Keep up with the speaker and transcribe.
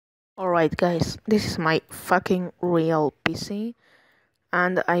Alright guys, this is my fucking real PC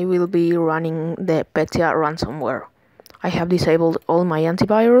and I will be running the Petya ransomware. I have disabled all my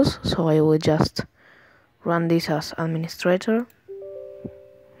antivirus, so I will just run this as administrator.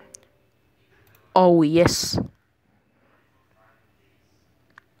 Oh yes.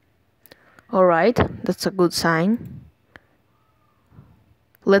 Alright, that's a good sign.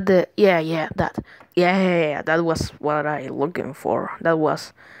 That was what I looking for.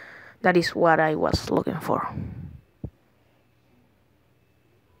 That is what I was looking for.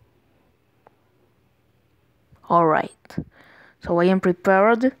 Alright, so I am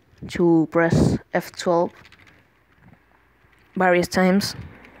prepared to press F12 various times.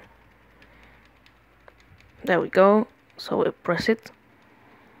 There we go, so we press it.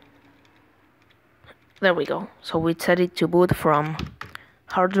 There we go, so we set it to boot from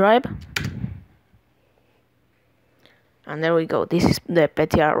hard drive. And there we go, this is the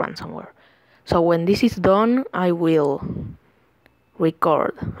Petya ransomware. So when this is done, I will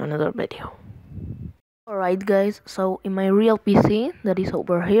record another video. Alright guys, so in my real PC that is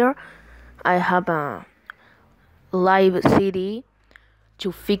over here, I have a live CD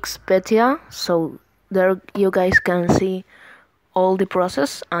to fix Petya, so there you guys can see all the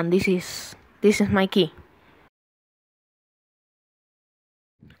process, and this is my key.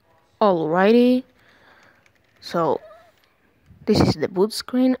 Alrighty, so this is the boot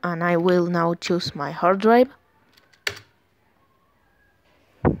screen and I will now choose my hard drive.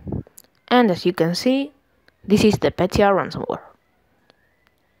 And as you can see, this is the Petya ransomware.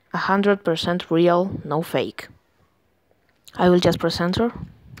 100% real, no fake. I will just press enter.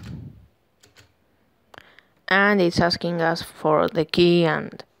 And it's asking us for the key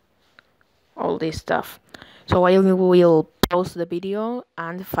and all this stuff. So I will pause the video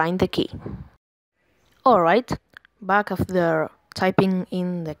and find the key. Alright, back after typing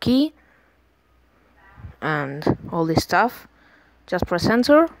in the key and all this stuff, just press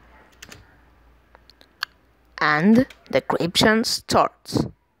enter. And the decryption starts.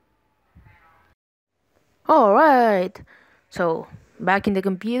 Alright, so back in the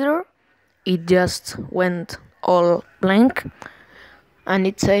computer, it just went all blank and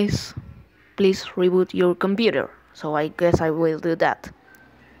it says, please reboot your computer. So I guess I will do that.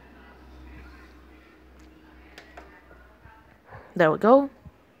 There we go.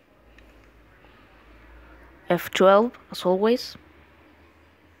 F12 as always.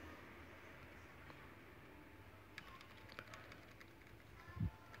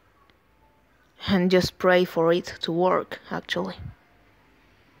 And just pray for it to work, actually.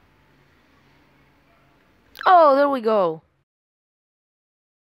 Oh, there we go.